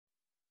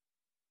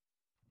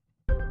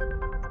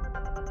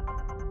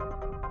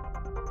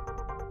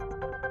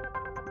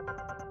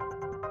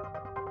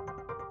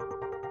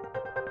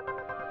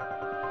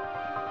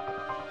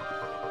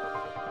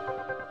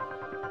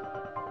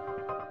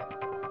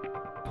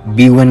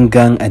B1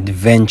 Gang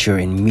Adventure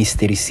and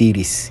Mystery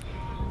Series,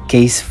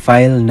 Case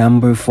File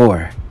Number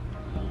 4,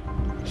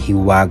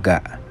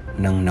 Hiwaga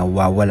ng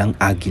Nawawalang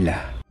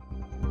Agila.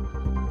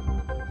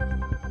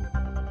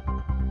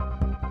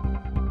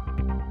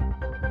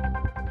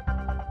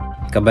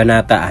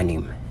 Kabanata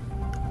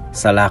 6,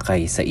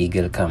 Salakay sa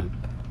Eagle Camp.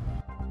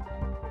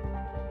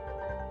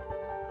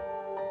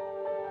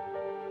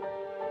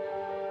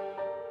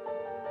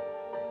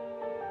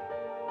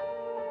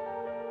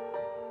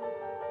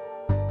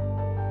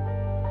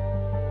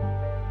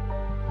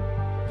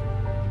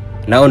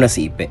 Nauna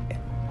si Ipe.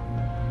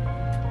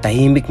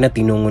 Tahimik na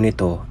tinungo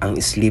nito ang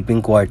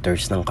sleeping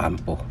quarters ng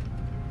kampo.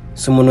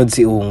 Sumunod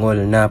si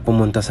Ungol na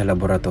pumunta sa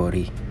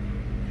laboratory.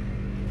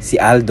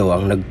 Si Aldo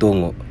ang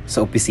nagtungo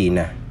sa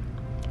opisina.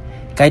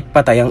 Kahit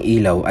patay ang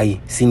ilaw ay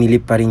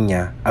sinilip pa rin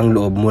niya ang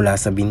loob mula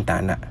sa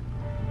bintana.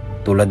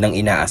 Tulad ng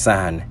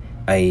inaasahan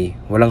ay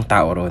walang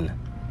tao ron.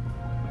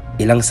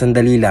 Ilang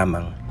sandali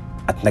lamang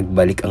at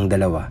nagbalik ang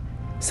dalawa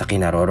sa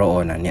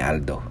kinaroroonan ni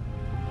Aldo.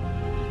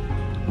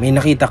 "May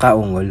nakita ka,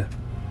 Ungol?"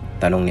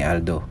 tanong ni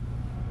Aldo.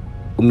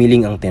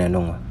 Umiling ang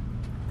tinanong.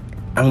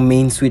 "Ang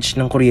main switch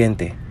ng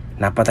kuryente,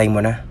 napatay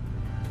mo na?"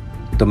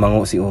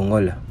 Tumango si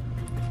Ungol.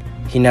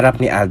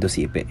 Hinarap ni Aldo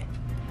si Ipe.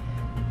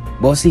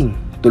 "Bossing,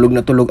 tulog na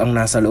tulog ang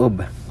nasa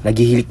loob.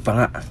 Naghihilik pa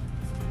nga,"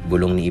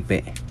 bulong ni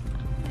Ipe.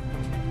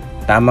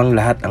 "Tamang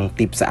lahat ang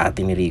tip sa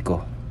atin ni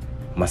Rico,"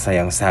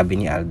 masayang sabi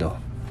ni Aldo.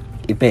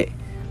 "Ipe,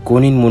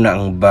 kunin muna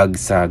ang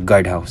bag sa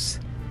guardhouse."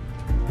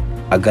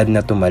 Agad na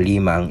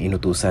tumalima ang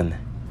inutusan.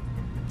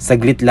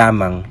 Saglit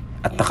lamang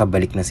at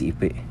nakabalik na si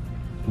Ipe.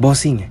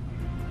 "Bossing,"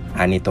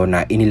 anito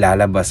na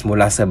inilalabas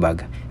mula sa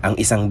bag ang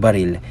isang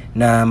baril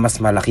na mas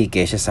malaki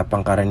kaysa sa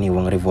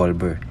pangkaraniwang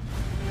revolver.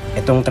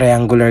 "Etong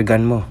triangular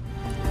gun mo."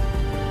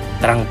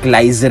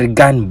 "Tranquilizer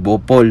gun,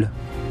 bopol,"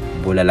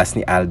 bulalas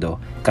ni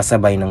Aldo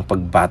kasabay ng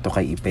pagbato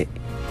kay Ipe.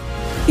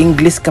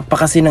 "Ingles ka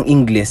pa kasi ng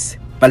Ingles,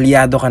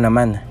 palyado ka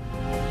naman."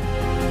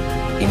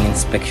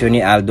 Ininspeksyon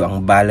ni Aldo ang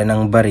bala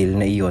ng baril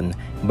na iyon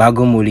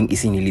bago muling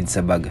isinilid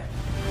sa bag.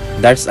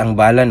 Darts ang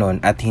bala nun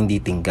at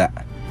hindi tingga.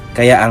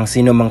 Kaya ang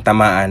sinumang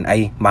tamaan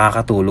ay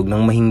makakatulog ng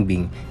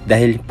mahimbing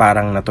dahil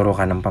parang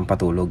naturukan ng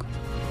pampatulog.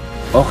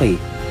 "Okay,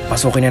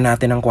 pasukin na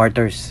natin ang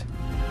quarters."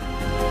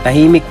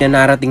 Tahimik na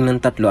narating ng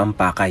tatlo ang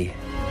pakay.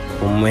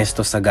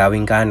 Pumwesto sa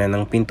gawing kanan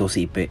ng pinto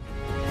si Ipe.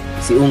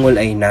 Si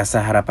Ungol ay nasa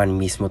harapan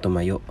mismo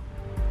tumayo.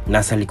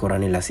 Nasa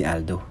likuran nila si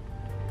Aldo.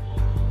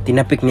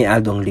 Tinapik ni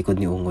Aldo ang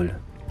likod ni Ungol.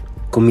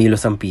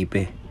 Kumilos ang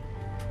pipe.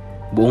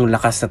 Buong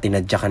lakas na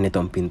tinadyakan nito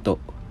ang pinto.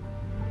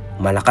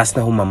 Malakas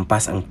na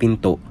humampas ang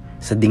pinto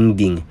sa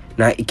dingding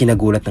na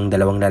ikinagulat ng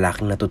dalawang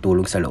lalaking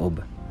natutulog sa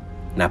loob.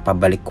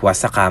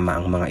 Napabalikwas sa kama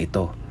ang mga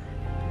ito.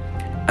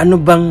 "Ano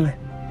bang..."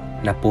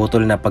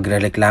 Naputol na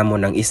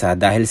pagrereklamo ng isa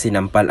dahil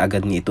sinampal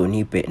agad ni ito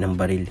ni Ipe ng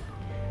baril.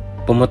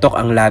 Pumutok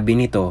ang labi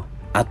nito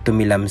at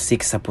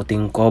tumilamsik sa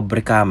puting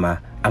kobre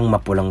kama ang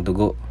mapulang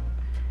dugo.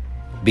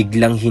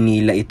 Biglang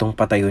hinila itong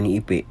patayo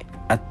ni Ipe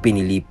at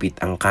pinilipit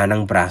ang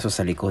kanang braso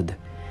sa likod.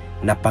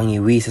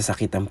 Napangiwi sa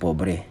sakit ang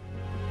pobre.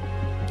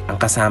 Ang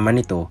kasama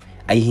nito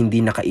ay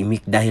hindi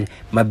nakaimik dahil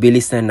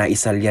mabilis na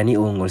naisalya ni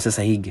Ungol sa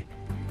sahig.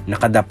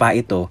 Nakadapa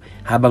ito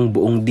habang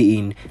buong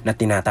diin na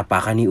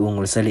tinatapakan ni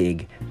Ungol sa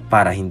leeg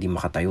para hindi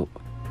makatayo.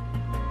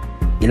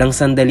 Ilang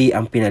sandali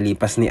ang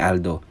pinalipas ni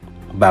Aldo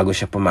bago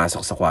siya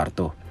pumasok sa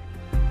kwarto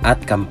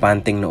at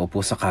kampanteng naupo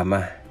sa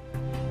kama.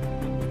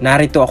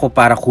 "Narito ako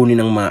para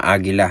kunin ang mga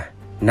agila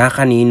na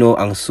kanino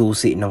ang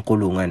susi ng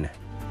kulungan."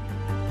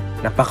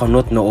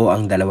 Napakunot noo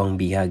ang dalawang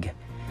bihag.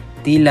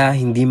 Tila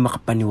hindi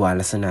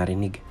makapaniwala sa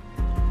narinig.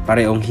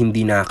 Parehong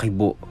hindi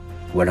nakakibo,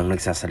 walang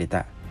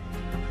nagsasalita.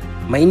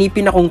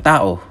 "Mainipin akong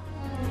tao,"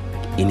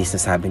 inis na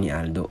sabi ni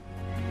Aldo.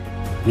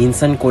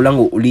 "Minsan ko lang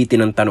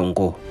uulitin ang tanong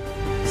ko.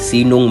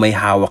 Sinong may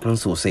hawak ng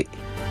susi?"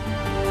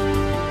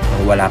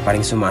 Nang wala pa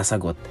rin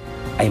sumasagot,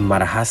 ay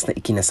marahas na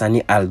ikinasa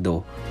ni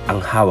Aldo ang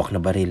hawak na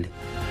baril.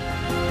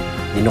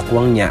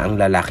 Dinukwang niya ang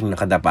lalaking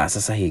nakadapa sa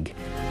sahig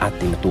at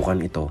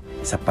tinutukan ito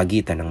sa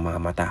pagitan ng mga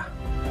mata.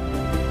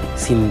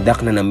 Sindak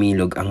na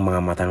namilog ang mga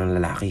mata ng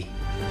lalaki.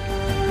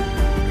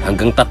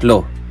 "Hanggang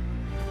 3,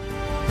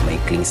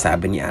 maikling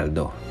sabi ni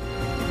Aldo.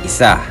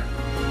 1,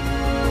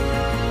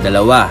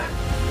 2,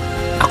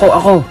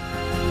 Ako!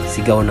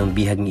 Sigaw ng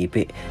bihag ni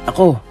Ipe.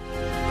 "Ako!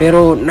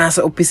 Pero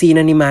nasa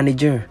opisina ni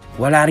manager.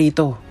 Wala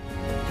rito."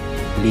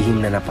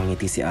 Lihim na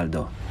napangiti si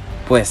Aldo.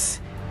 "Pwes,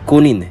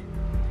 kunin."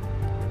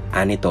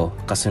 Anito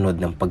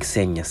kasunod ng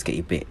pagsenyas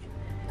kay Ipe.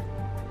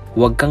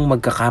 "Huwag kang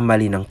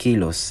magkakamali ng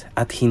kilos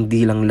at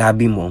hindi lang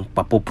labi mo ang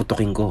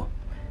papuputukin ko,"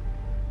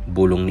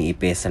 bulong ni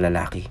Ipe sa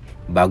lalaki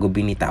bago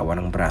binitawan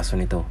ang braso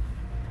nito.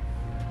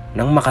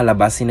 Nang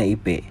makalabas si na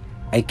Ipe,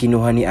 ay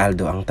kinuha ni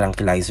Aldo ang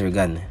tranquilizer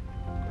gun.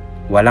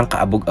 Walang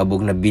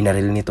kaabog-abog na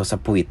binaril nito sa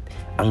puwit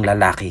ang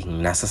lalaking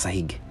nasa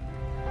sahig.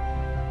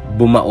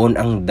 Bumaon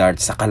ang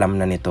dart sa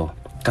kalamnan nito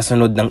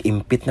kasunod ng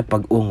impit na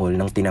pag-ungol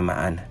ng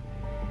tinamaan.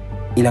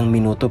 Ilang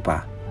minuto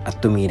pa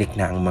at tumirik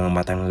na ang mga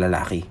mata ng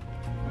lalaki.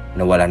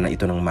 Nawala na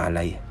ito ng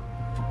malay.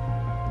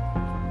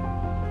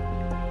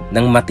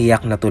 Nang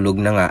matiyak na tulog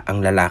na nga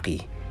ang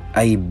lalaki,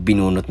 ay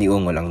binunot ni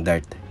Ungol ang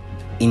dart.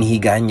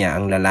 Inihiga niya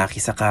ang lalaki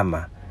sa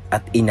kama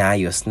at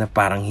inayos na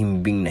parang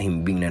himbing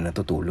na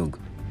natutulog.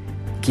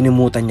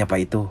 Kinumutan niya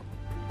pa ito.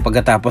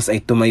 Pagkatapos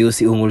ay tumayo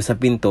si Ungol sa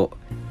pinto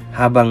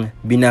habang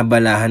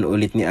binabalahan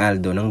ulit ni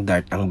Aldo ng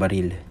dart ang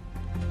baril.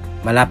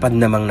 Malapad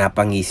namang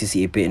napangisi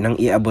si Ipe nang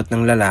iabot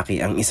ng lalaki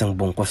ang isang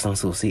bungkos ng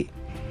susi.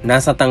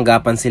 Nasa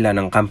tanggapan sila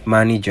ng camp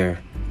manager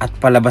at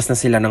palabas na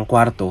sila ng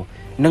kwarto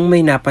nang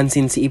may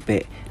napansin si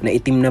Ipe na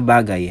itim na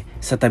bagay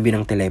sa tabi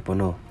ng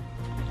telepono.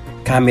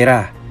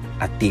 Kamera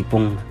at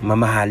tipong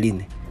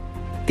mamahalin.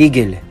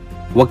 Tigil,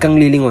 huwag kang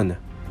lilingon.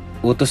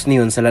 Utos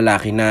niyon sa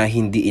lalaki na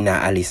hindi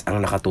inaalis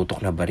ang nakatutok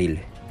na baril.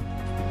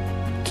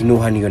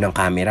 Kinuha niyo ng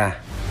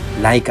kamera.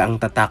 Leica ang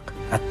tatak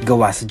at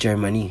gawa sa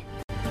Germany.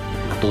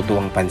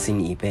 Natutuwang pansin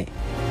ni Ipe.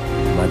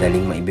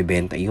 Madaling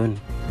maibebenta iyon.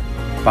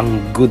 Pang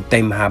good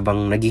time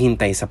habang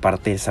naghihintay sa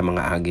parte sa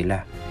mga agila.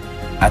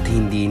 At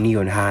hindi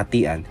niyon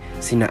hahatian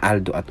sina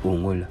Aldo at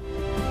Ungol.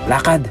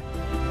 Lakad!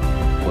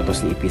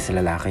 Utos ni Ipe sa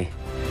lalaki.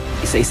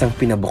 Isa-isang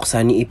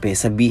pinabuksan ni Ipe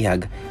sa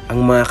bihag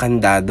ang mga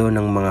kandado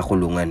ng mga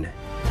kulungan.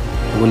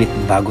 Ngunit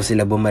bago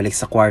sila bumalik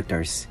sa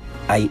quarters,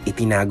 ay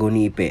itinago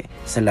ni Ipe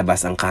sa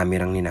labas ang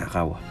kamerang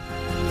ninakaw.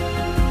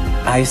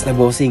 Ayos na,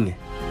 bossing!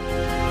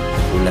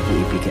 Ulat ni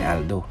Ipe kay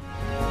Aldo.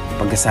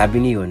 Pagkasabi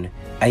niyon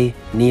ay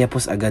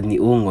niyapos agad ni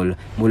Ungol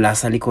mula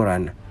sa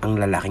likuran ang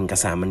lalaking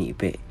kasama ni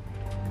Ipe.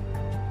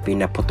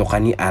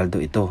 Pinaputokan ni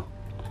Aldo ito.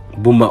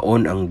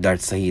 Bumaon ang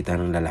dart sa hita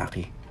ng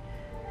lalaki.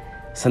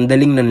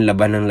 Sandaling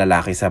nanlaban ng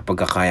lalaki sa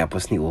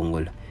pagkakayapos ni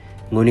Ungol.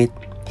 Ngunit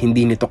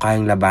hindi nito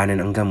kayang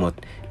labanan ang gamot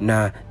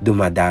na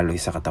dumadaloy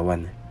sa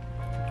katawan.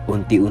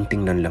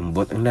 Unti-unting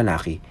nanlambot ang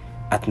lalaki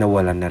at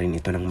nawalan na rin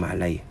ito ng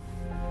malay.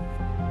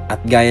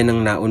 At gaya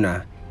ng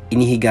nauna,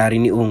 inihiga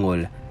rin ni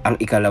Ungol ang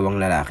ikalawang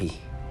lalaki.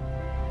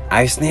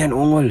 Ayos na yan,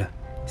 Ungol,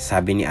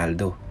 sabi ni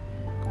Aldo.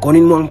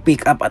 Kunin mo ang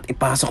pick-up at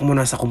ipasok mo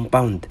na sa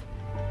compound.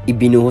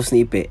 Ibinuhos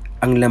ni Ipe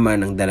ang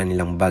laman ng dala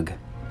nilang bag.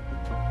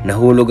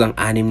 Nahulog ang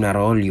 6 na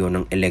rolyo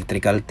ng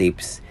electrical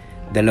tapes,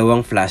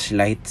 2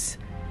 flashlights,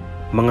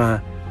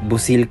 mga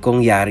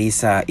busilkong yari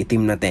sa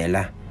itim na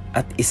tela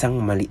at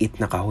isang maliit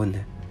na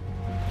kahon.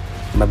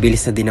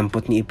 Mabilis na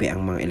dinampot ni Ipe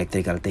ang mga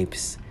electrical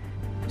tapes.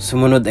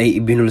 Sumunod ay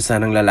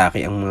ibinulsa ng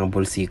lalaki ang mga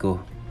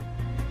bolsiko.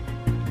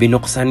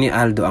 Binuksan ni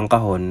Aldo ang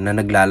kahon na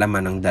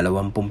naglalaman ng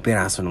 20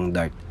 piraso ng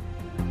dart.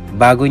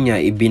 Bago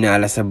niya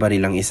ibinala sa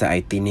baril ang isa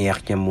ay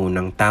tiniyak niya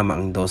munang tama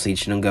ang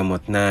dosage ng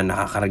gamot na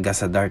nakakarga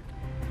sa dart.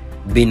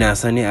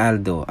 Binasa ni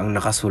Aldo ang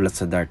nakasulat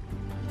sa dart.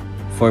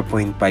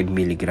 4.5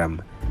 mg,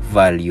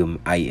 volume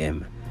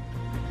IM.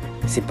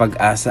 Si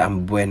Pag-asa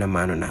ang buena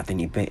mano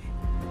natin, Ipe.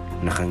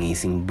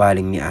 Nakangising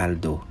baling ni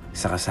Aldo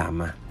sa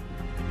kasama.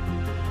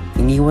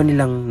 Iniwan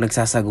nilang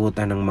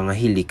nagsasagutan ng mga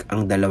hilik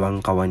ang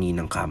 2 kawani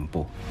ng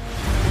kampo.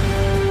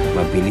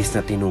 Mabilis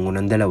na tinungo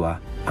ng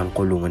 2 ang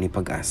kulungan ni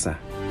Pag-asa.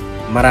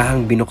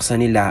 Marahang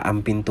binuksan nila ang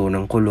pinto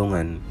ng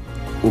kulungan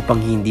upang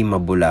hindi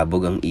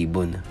mabulabog ang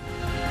ibon.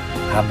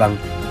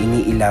 Habang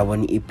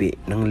iniilawan ni Ipe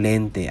ng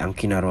lente ang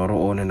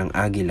kinaroroonan ng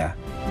agila,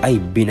 ay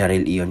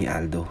binaril iyon ni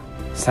Aldo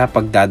sa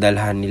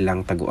pagdadalhan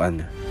nilang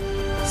taguan.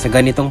 Sa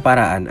ganitong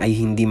paraan ay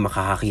hindi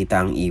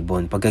makakakita ang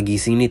ibon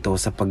pagkagising nito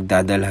sa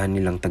pagdadalhan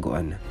nilang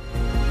taguan.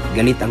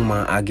 Galit ang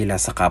mga agila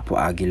sa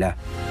kapwa-agila,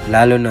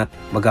 lalo na't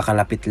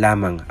magkakalapit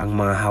lamang ang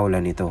mga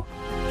hawla nito.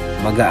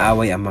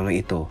 Mag-aaway ang mga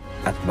ito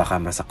at baka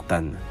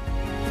masaktan.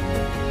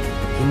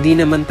 Hindi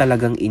naman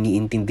talagang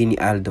iniintindi ni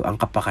Aldo ang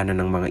kapakanan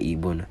ng mga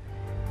ibon.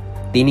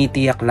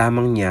 Tinitiyak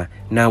lamang niya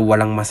na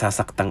walang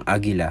masasaktang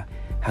agila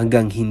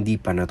hanggang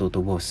hindi pa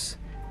natutubos.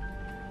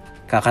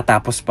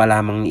 Kakatapos pa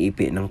lamang ni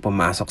Ipe nang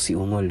pumasok si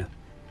Ungol.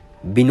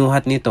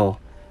 Binuhat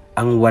nito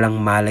ang walang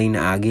malay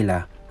na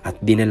agila at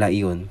dinala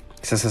iyon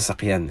sa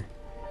sasakyan.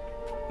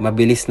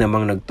 Mabilis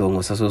namang nagtungo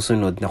sa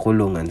susunod na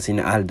kulungan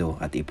sina Aldo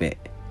at Ipe.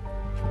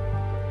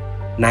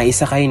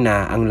 Naisakay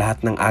na ang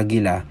lahat ng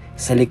agila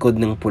sa likod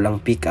ng pulang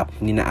pick-up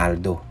ni na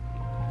Aldo.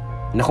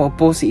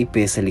 Nakaupo si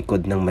Ipe sa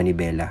likod ng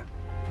manibela.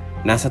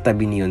 Nasa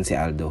tabi niyon si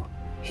Aldo.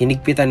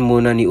 Hinigpitan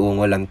muna ni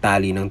Ungol ang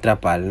tali ng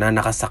trapal na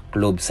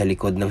nakasaklob sa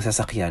likod ng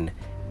sasakyan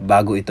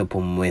bago ito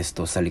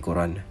pumwesto sa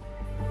likuran.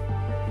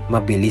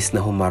 Mabilis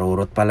na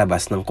humarurot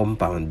palabas ng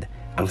compound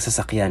ang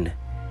sasakyan.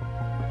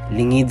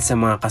 Lingid sa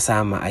mga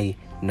kasama ay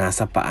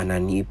nasa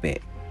paanan ni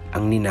Ipe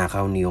ang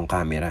ninakaw niyong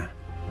kamera.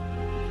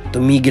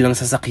 Tumigil ang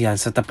sasakyan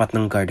sa tapat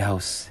ng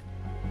guardhouse.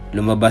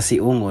 Lumabas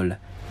si Ungol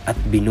at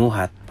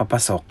binuhat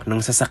papasok ng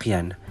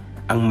sasakyan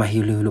ang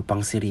mahihulupang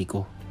si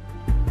Rico.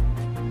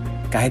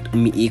 Kahit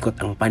umiikot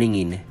ang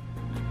paningin,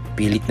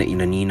 pilit na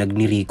inaninag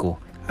ni Rico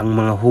ang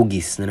mga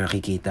hugis na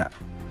nakikita.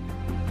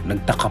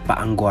 Nagtaka pa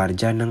ang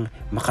gwardya nang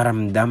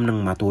makaramdam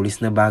ng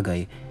matulis na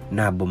bagay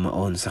na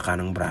bumaon sa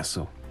kanang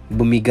braso.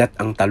 Bumigat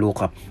ang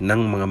talukap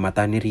ng mga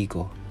mata ni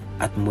Rico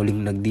at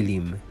muling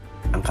nagdilim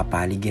ang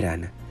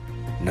kapaligiran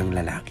ng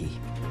lalaki.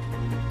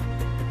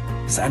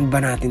 Saan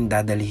ba natin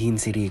dadalhin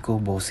si Rico,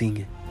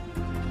 bossing?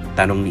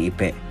 Tanong ni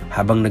Ipe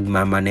habang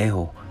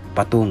nagmamaneho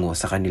patungo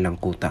sa kanilang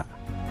kuta.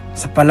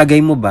 Sa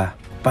palagay mo ba,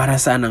 Para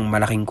saan ang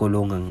malaking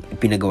kulungang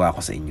ipinagawa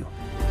ko sa inyo?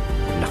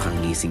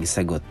 Nakangising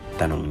sagot,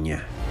 tanong niya.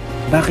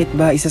 Bakit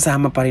ba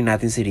isasama pa rin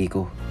natin si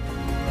Rico?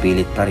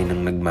 Pilit pa rin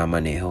ang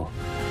nagmamaneho.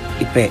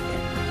 Ipe,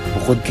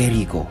 bukod kay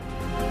Rico,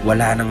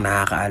 wala nang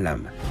nakakaalam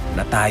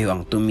na tayo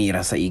ang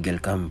tumira sa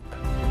Eagle Camp.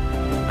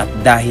 At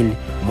dahil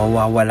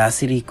mawawala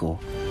si Rico,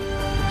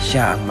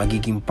 siya ang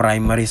magiging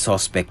primary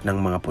suspect ng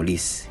mga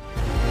pulis.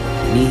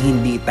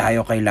 Hindi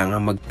tayo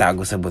kailangang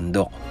magtago sa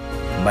bundok.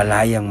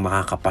 Malayang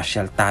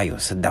makakapasyal tayo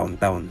sa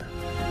downtown.